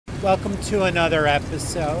Welcome to another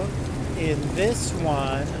episode. In this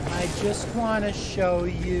one, I just want to show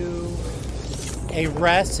you a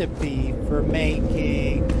recipe for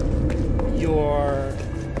making your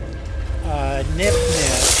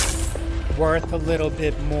NipNip worth a little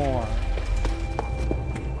bit more.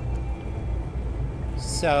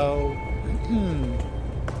 So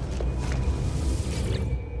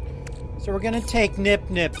we're going to take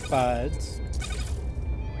NipNip buds.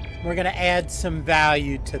 We're going to add some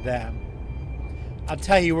value to them. I'll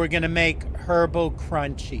tell you, we're going to make herbal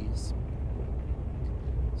crunchies.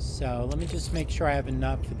 So let me just make sure I have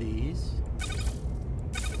enough of these.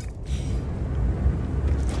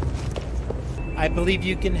 I believe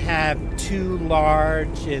you can have 2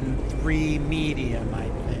 large and 3 medium, I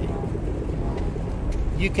think.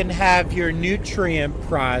 You can have your nutrient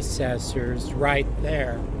processors right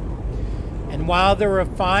there. And while the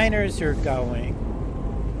refiners are going,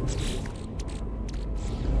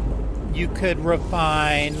 you could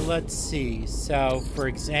refine, let's see, so for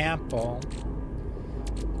example,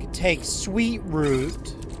 you could take sweet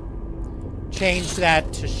root, change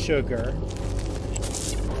that to sugar.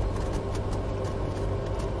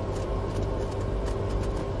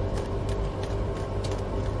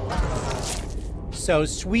 So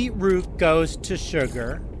sweet root goes to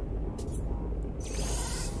sugar.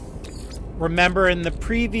 Remember in the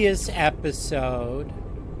previous episode,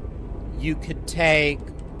 you could take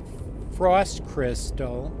frost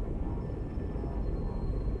crystal,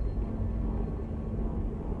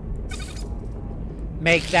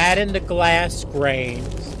 make that into glass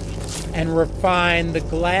grains, and refine the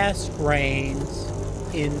glass grains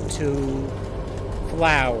into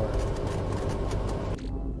flour.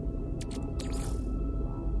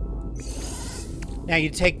 Now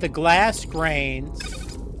you take the glass grains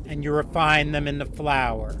and you refine them into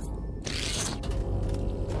flour.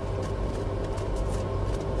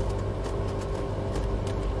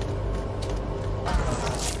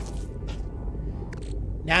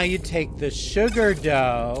 Now you take the sugar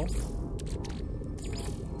dough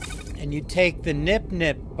and you take the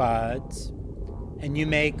NipNip buds and you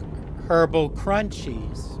make herbal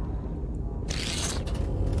crunchies.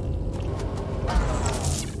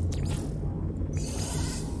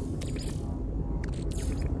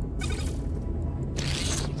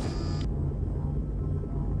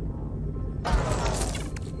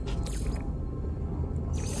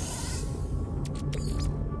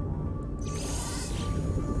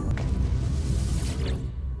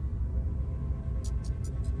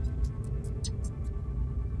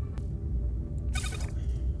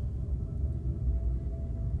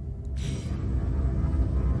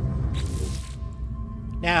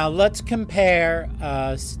 Now let's compare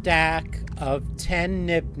a stack of 10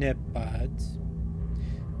 NipNip buds.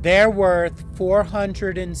 They're worth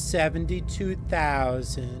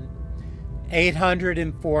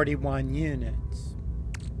 472,841 units.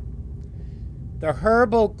 The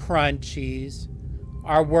herbal crunchies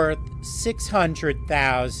are worth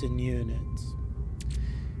 600,000 units.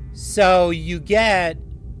 So you get,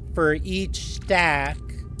 for each stack,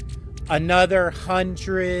 another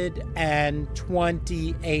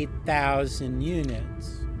 128,000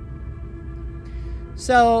 units.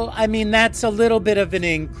 So, I mean, that's a little bit of an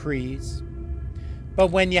increase.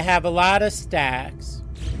 But when you have a lot of stacks,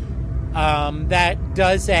 that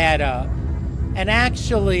does add up. And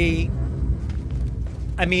actually,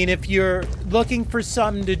 I mean, if you're looking for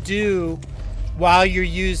something to do while you're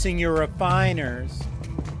using your refiners,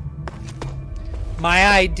 my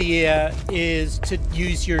idea is to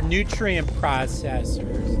use your nutrient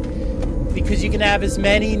processors, because you can have as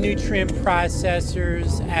many nutrient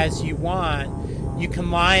processors as you want. You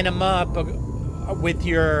can line them up with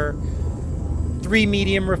your 3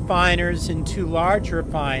 medium refiners and 2 large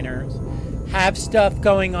refiners, have stuff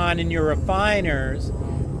going on in your refiners,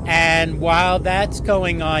 and while that's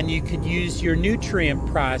going on, you could use your nutrient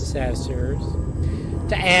processors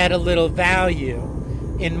to add a little value.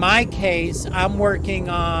 In my case, I'm working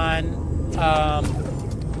on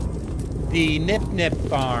the NipNip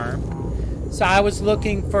farm, so I was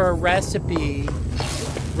looking for a recipe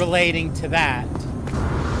relating to that.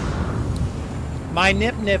 My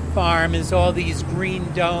NipNip farm is all these green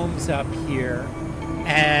domes up here,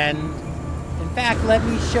 and in fact, let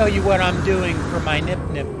me show you what I'm doing for my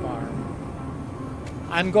NipNip farm.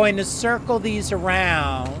 I'm going to circle these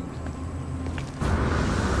around,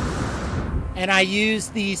 and I use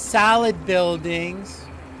these solid buildings,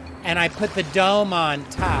 and I put the dome on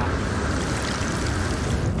top.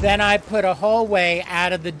 Then I put a hallway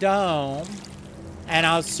out of the dome, and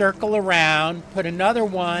I'll circle around, put another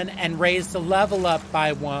one, and raise the level up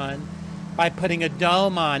by 1, by putting a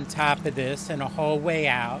dome on top of this and a whole way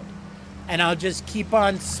out. And I'll just keep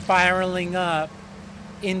on spiraling up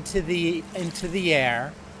into the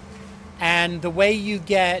air. And the way you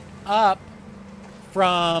get up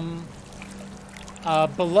from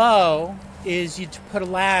below is you put a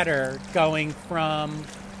ladder going from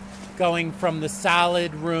the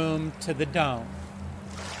solid room to the dome.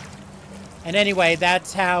 And anyway,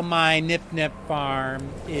 that's how my NipNip farm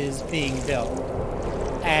is being built.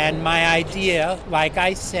 And my idea, like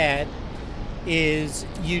I said, is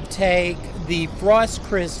you take the frost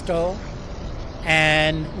crystal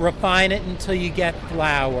and refine it until you get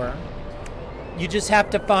flour. You just have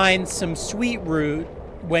to find some sweet root.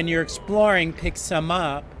 When you're exploring, pick some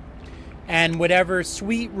up. And whatever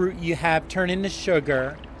sweet root you have, turn into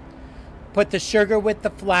sugar. Put the sugar with the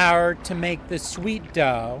flour to make the sweet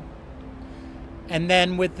dough. And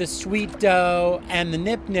then with the sweet dough and the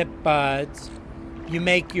NipNip buds, you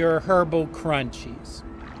make your herbal crunchies.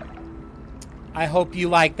 I hope you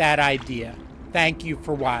like that idea. Thank you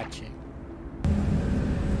for watching.